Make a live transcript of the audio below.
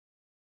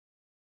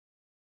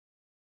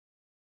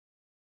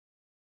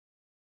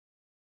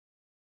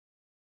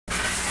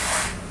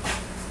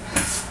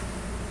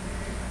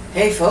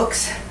Hey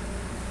folks,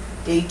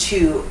 day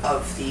 2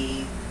 of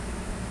the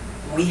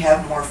We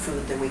Have More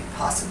Food Than We Could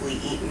Possibly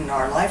Eat in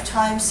Our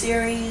Lifetime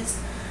series.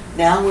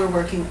 Now we're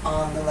working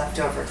on the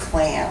leftover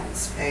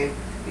clams. Okay?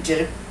 We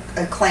did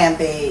a clam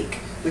bake,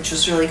 which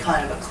was really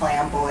kind of a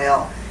clam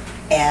boil,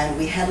 and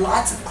we had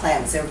lots of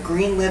clams. They were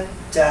green-lipped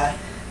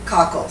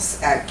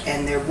cockles,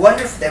 and they're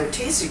wonderful. They were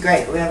tasted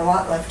great, but we have a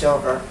lot left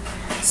over.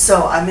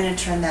 So I'm going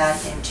to turn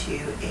that into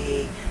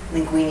a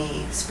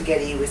linguine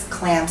spaghetti with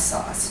clam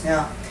sauce.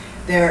 Now,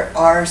 there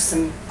are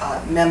some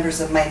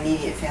members of my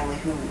immediate family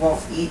who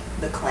won't eat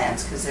the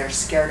clams because they're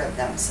scared of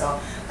them.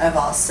 So I've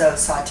also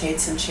sauteed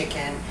some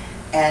chicken,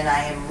 and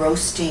I am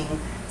roasting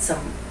some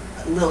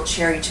little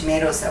cherry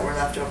tomatoes that were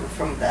left over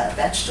from the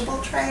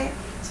vegetable tray.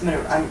 So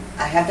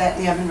I have that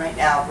in the oven right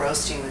now,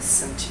 roasting with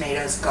some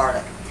tomatoes,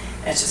 garlic.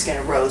 And it's just going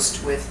to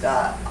roast with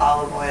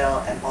olive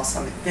oil and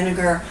balsamic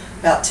vinegar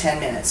about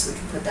 10 minutes. We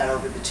can put that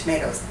over the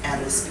tomatoes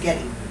and the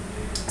spaghetti.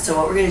 So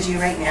what we're going to do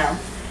right now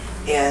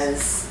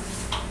is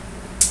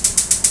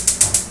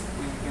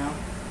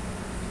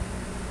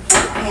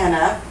pan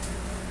up.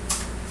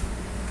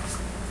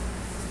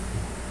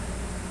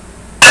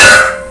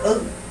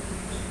 Oh.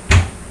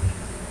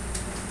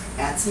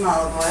 Add some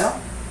olive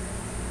oil.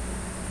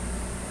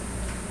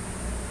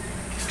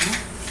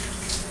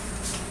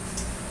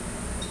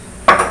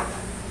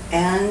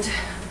 And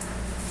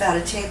about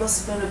a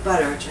tablespoon of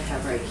butter, which I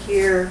have right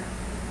here.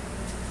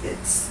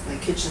 My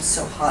kitchen's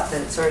so hot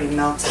that it's already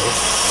melted.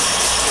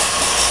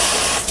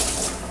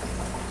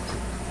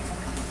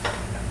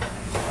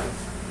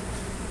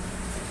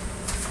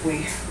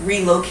 We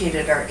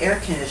relocated our air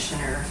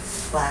conditioner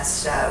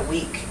last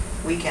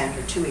weekend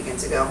or 2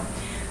 weekends ago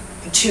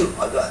to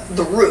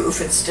the roof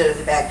instead of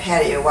the back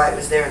patio. Why it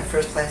was there in the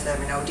first place, I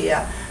have no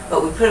idea.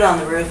 But we put it on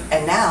the roof,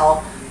 and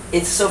now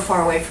it's so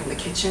far away from the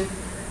kitchen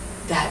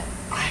that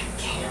I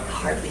can't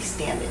hardly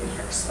stand in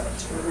here, so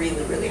it's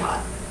really, really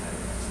hot.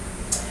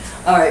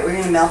 All right, we're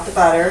going to melt the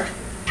butter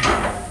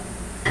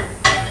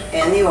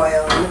and the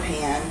oil in the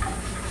pan.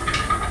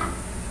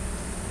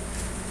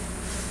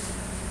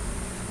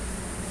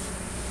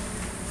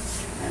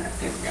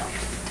 There we go.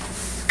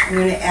 I'm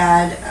going to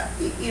add,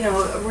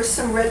 with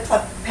some red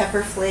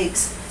pepper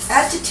flakes.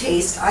 Add to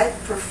taste. I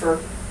prefer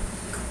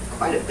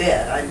quite a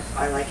bit.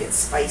 I like it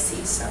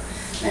spicy, so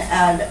I'm going to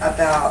add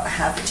about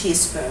 ½ a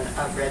teaspoon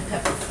of red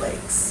pepper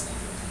flakes.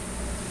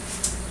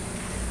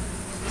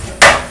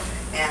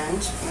 And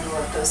I'm going to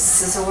let those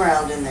sizzle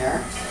around in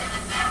there.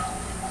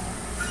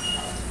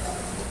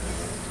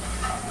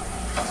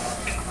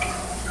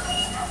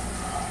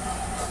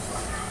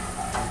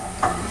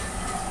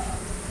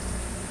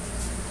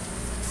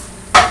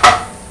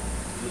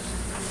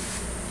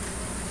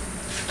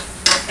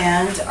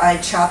 And I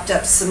chopped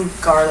up some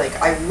garlic.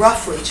 I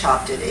roughly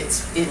chopped it.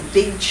 It's in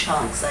big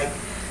chunks. I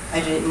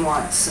didn't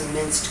want some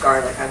minced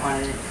garlic. I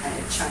wanted it kind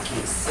of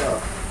chunky.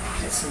 So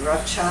I got some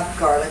rough chopped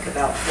garlic,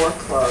 about 4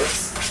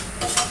 cloves.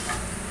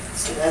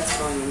 So that's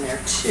going in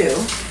there too.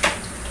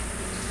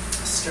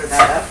 Stir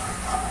that up.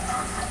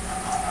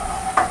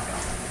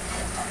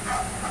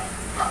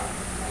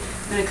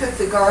 I'm going to cook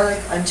the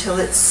garlic until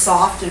it's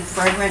soft and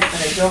fragrant,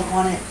 but I don't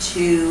want it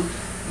to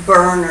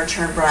burn or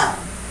turn brown.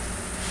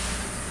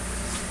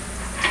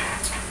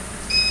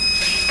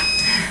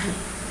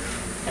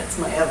 That's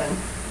my oven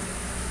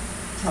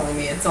telling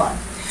me it's on.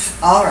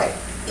 All right.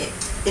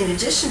 In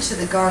addition to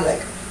the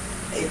garlic,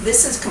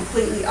 this is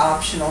completely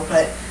optional,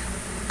 but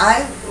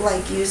I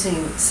like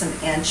using some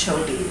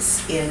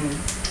anchovies in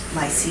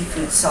my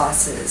seafood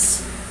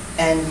sauces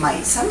and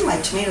some of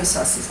my tomato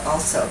sauces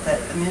also.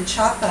 But I'm going to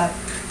chop up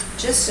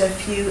just a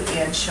few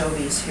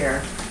anchovies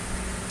here.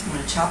 I'm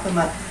going to chop them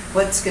up.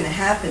 What's going to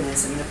happen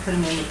is I'm going to put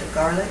them in with the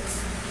garlic,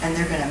 and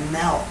they're going to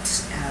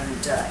melt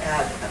and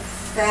add a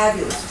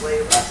fabulous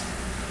flavor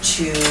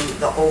to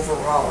the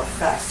overall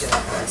effect of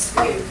the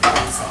spaghetti with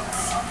clam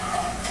sauce.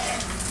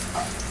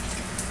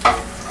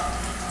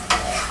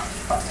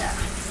 Yeah.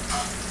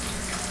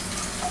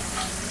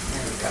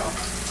 There we go.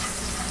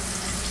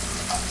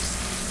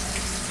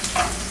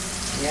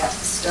 Yep,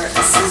 starting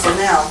to sizzle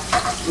now.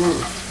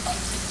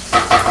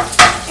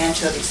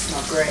 Anchovies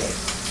smell great.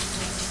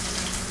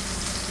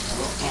 A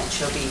little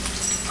anchovy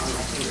on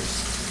my fingers.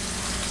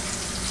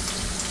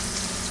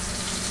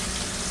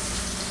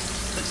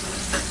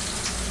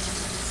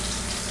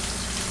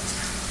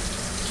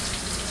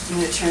 I'm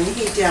going to turn the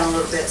heat down a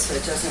little bit so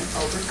it doesn't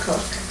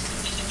overcook.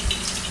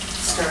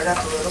 Stir it up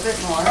a little bit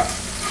more.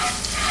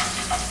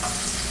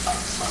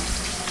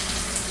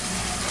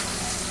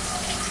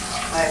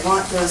 I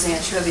want those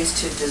anchovies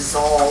to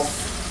dissolve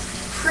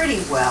pretty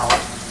well.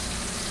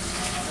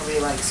 Nobody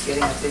likes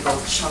getting a big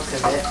old chunk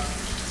of it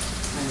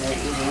when they're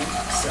eating,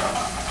 so I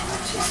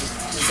want to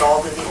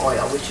dissolve in the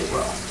oil, which it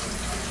will.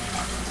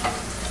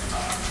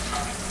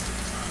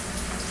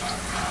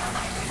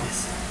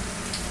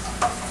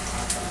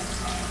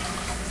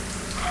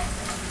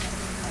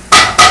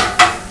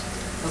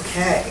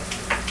 Okay,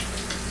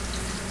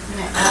 I'm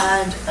going to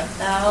add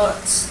about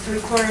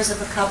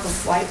 3/4 cup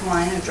of white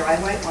wine, a dry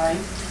white wine.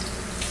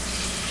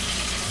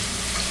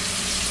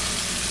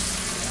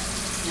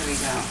 we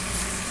go.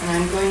 And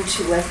I'm going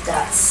to let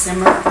that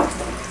simmer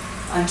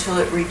until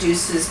it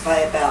reduces by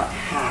about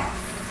half.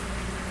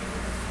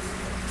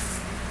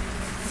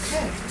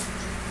 Okay.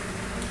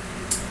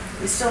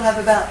 We still have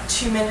about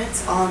 2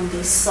 minutes on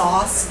the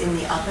sauce in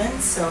the oven,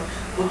 so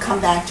we'll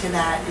come back to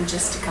that in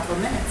just a couple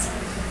of minutes.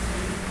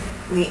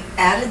 We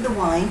added the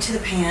wine to the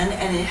pan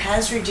and it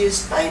has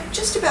reduced by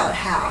just about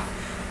half.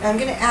 Now I'm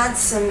going to add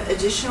some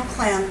additional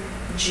clam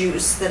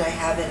juice that I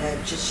have in a,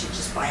 you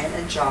just buy in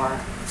a jar.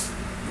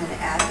 I'm going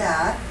to add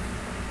that.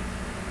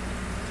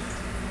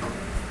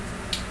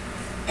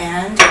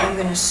 And I'm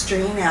going to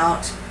strain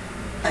out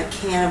a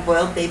can of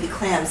boiled baby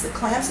clams. The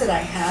clams that I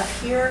have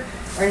here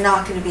are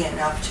not going to be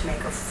enough to make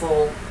a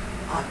full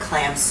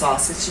clam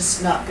sauce. It's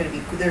just not going to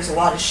be, there's a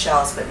lot of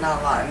shells but not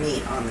a lot of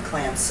meat on the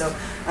clams. So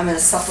I'm going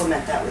to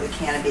supplement that with a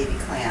can of baby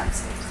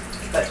clams.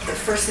 But the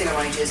first thing I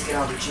want to do is get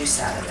all the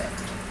juice out of it.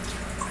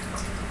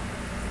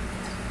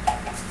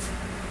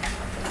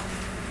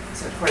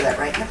 So pour that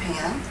right in the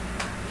pan.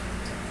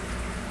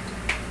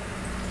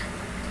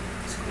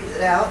 Squeeze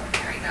it out.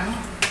 There we go.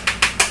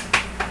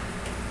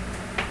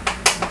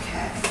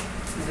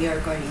 We are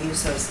going to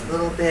use those a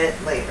little bit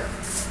later.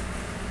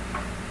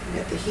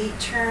 Get the heat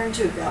turned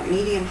to about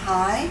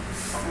medium-high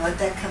and let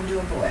that come to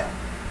a boil.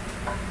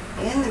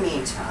 In the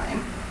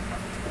meantime,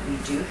 we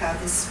do have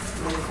this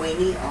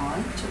linguine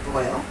on to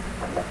boil.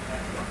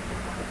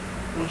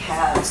 We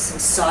have some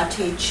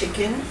sauteed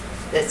chicken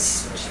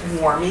that's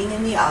warming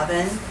in the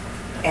oven,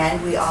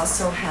 and we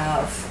also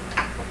have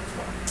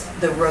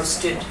the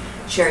roasted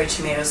cherry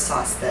tomato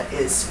sauce that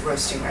is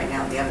roasting right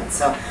now in the oven.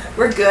 So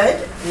we're good.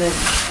 And then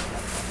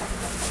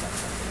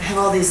I have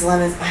all these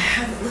lemons.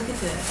 Look at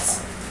this.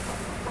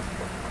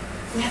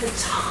 We have a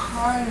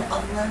ton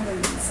of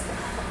lemons.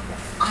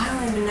 I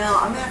don't even know.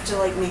 I'm gonna have to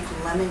like make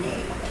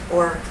lemonade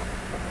or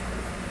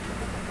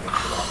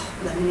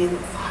lemonade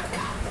with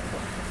vodka.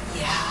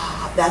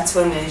 Yeah, that's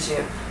what I'm gonna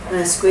do. I'm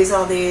gonna squeeze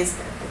all these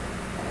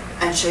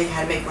and show you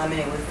how to make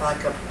lemonade with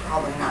vodka.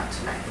 Probably not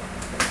tonight.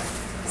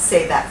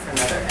 Save that for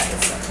another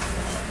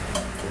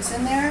episode. Goes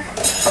in there.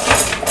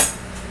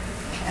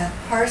 Add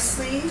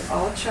parsley,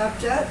 all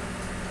chopped up.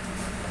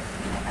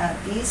 Add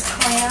these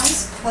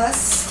clams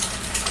plus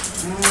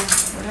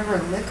whatever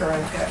liquor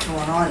I've got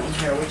going on in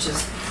here, which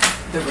is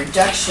the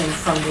reduction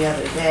from the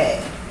other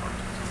day.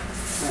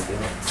 Might be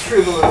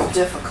prove a little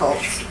difficult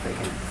if I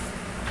can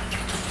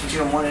do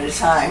them one at a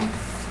time.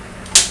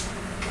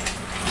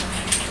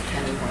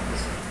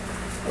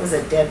 That was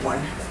a dead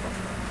one.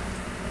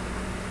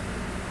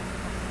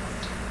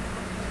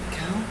 There we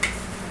go.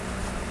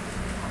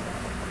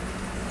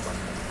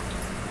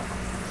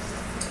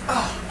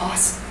 Oh,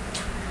 awesome.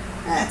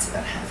 That's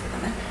about half a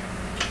lemon.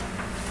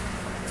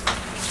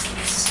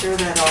 Stir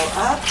that all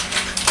up.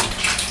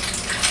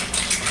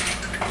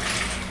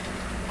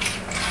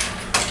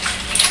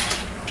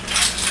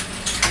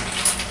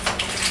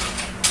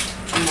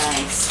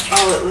 Nice.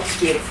 Oh, it looks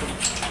beautiful.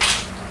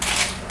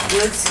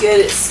 It looks good.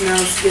 It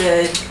smells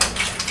good.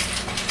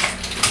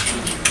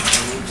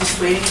 Just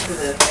waiting for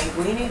the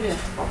linguine to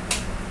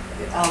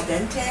get al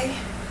dente.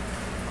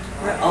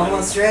 We're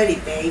almost ready,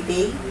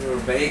 baby. We're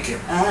baking.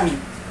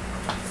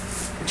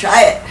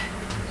 Try it.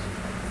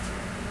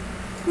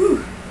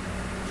 Whew.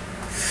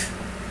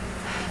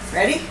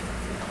 Ready?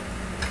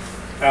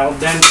 Al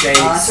dente.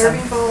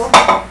 Serving bowl.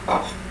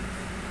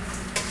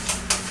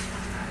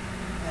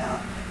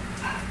 Now,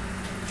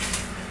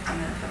 I'm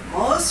going to put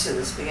most of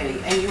the spaghetti,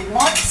 and you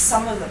want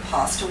some of the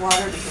pasta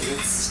water because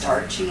it's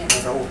starchy and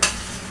it'll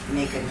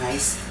make a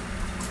nice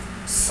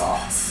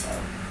sauce. So,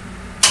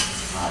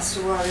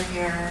 pasta water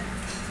here.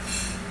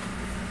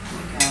 There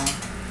we go.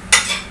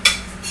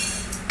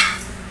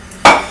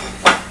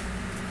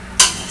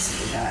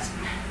 Got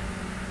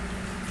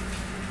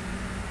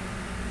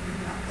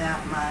not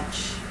that much.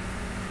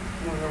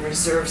 We're going to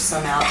reserve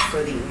some out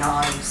for the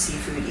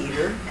non-seafood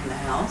eater in the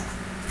house.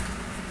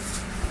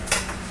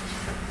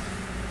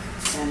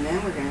 And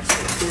then we're going to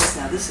take this.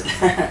 Now this is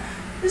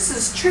this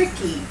is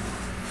tricky.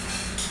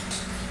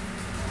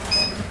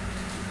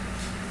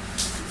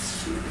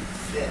 Let's do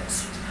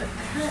this. Put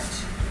that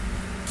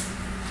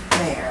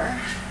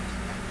there.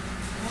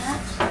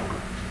 That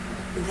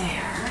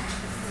there.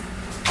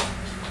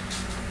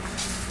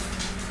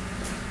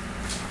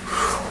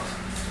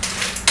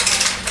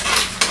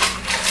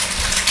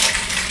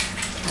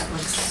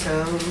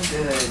 So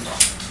good.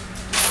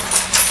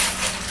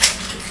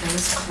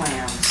 Those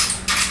clams.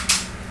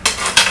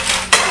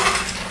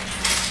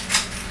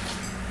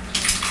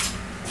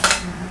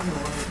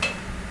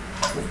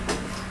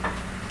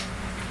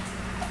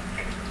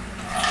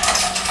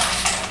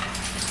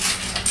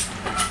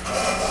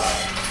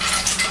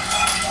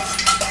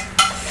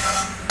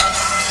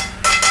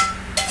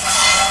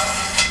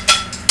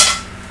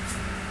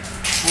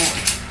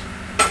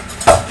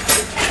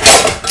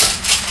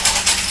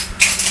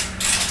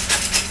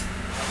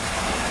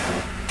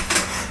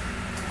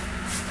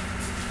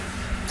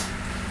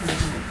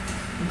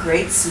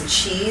 Grate some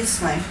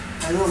cheese. My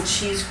little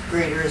cheese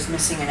grater is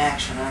missing in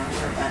action. I don't know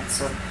where it went,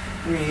 so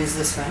I'm going to use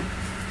this one.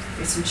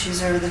 Grate some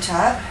cheese over the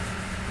top.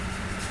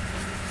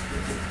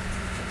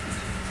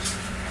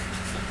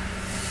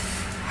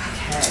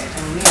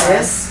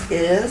 This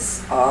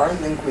is our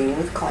linguine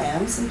with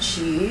clams and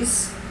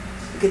cheese.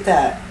 Look at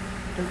that.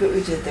 Look what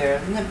we did there.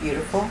 Isn't that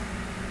beautiful?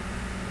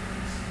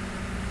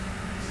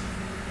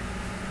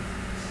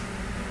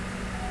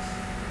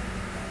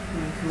 I'm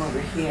going to come over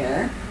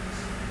here.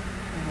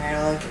 And we're going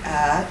to look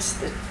at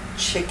the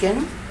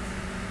chicken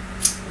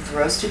with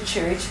roasted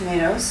cherry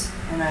tomatoes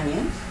and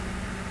onion.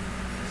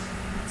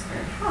 It's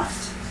very hot.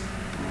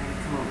 I'm going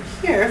to come over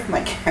here if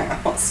my camera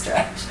won't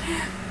stretch.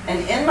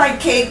 And in my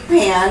cake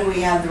pan,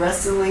 we have the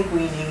rest of the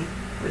linguine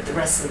with the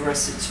rest of the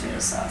roasted tomato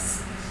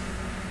sauce.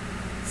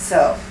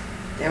 So,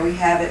 there we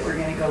have it. We're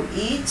going to go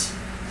eat,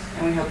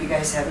 and we hope you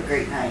guys have a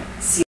great night.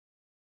 See